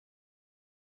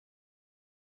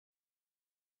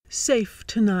Safe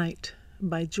Tonight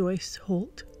by Joyce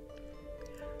Holt.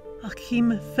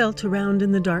 Achim felt around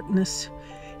in the darkness.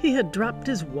 He had dropped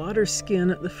his water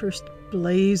skin at the first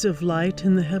blaze of light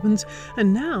in the heavens,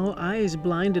 and now, eyes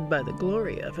blinded by the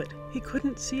glory of it, he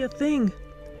couldn't see a thing.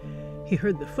 He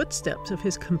heard the footsteps of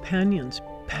his companions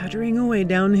pattering away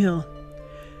downhill.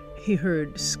 He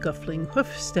heard scuffling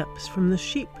hoof steps from the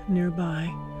sheep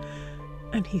nearby,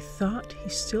 and he thought he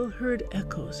still heard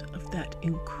echoes of that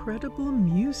incredible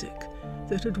music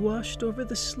that had washed over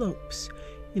the slopes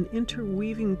in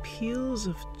interweaving peals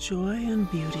of joy and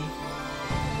beauty.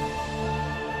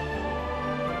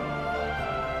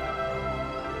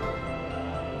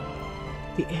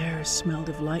 The air smelled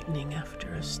of lightning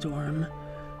after a storm,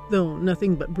 though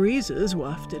nothing but breezes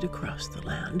wafted across the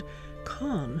land,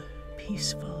 calm,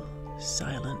 peaceful,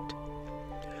 silent.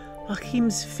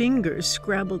 Achim's fingers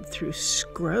scrabbled through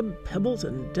scrub, pebbles,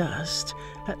 and dust.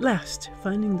 At last,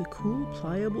 finding the cool,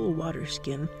 pliable water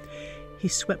skin, he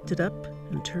swept it up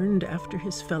and turned after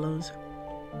his fellows.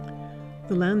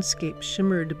 The landscape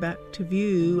shimmered back to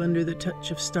view under the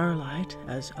touch of starlight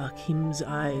as Achim's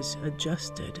eyes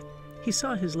adjusted. He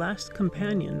saw his last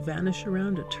companion vanish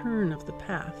around a turn of the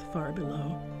path far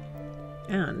below,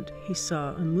 and he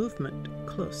saw a movement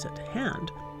close at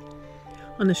hand.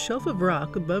 On a shelf of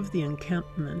rock above the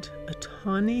encampment, a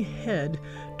tawny head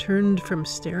turned from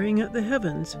staring at the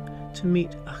heavens to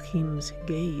meet Achim's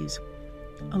gaze.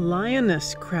 A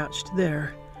lioness crouched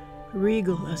there,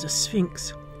 regal as a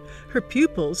sphinx. Her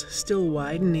pupils, still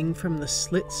widening from the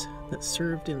slits that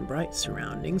served in bright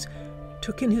surroundings,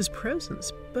 took in his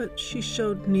presence, but she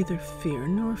showed neither fear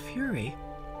nor fury.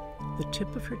 The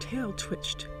tip of her tail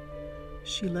twitched.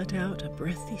 She let out a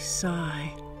breathy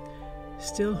sigh.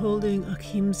 Still holding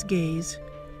Achim's gaze,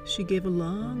 she gave a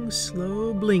long,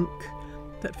 slow blink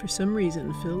that for some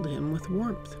reason filled him with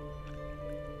warmth.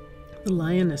 The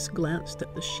lioness glanced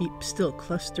at the sheep still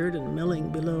clustered and milling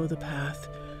below the path.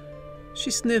 She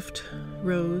sniffed,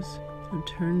 rose, and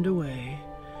turned away,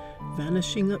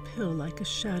 vanishing uphill like a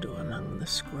shadow among the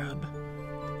scrub.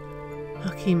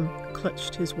 Achim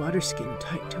clutched his water skin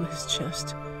tight to his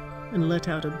chest and let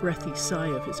out a breathy sigh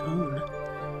of his own.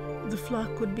 The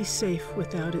flock would be safe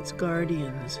without its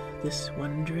guardians this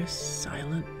wondrous,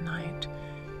 silent night.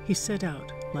 He set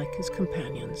out, like his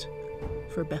companions,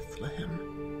 for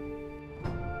Bethlehem.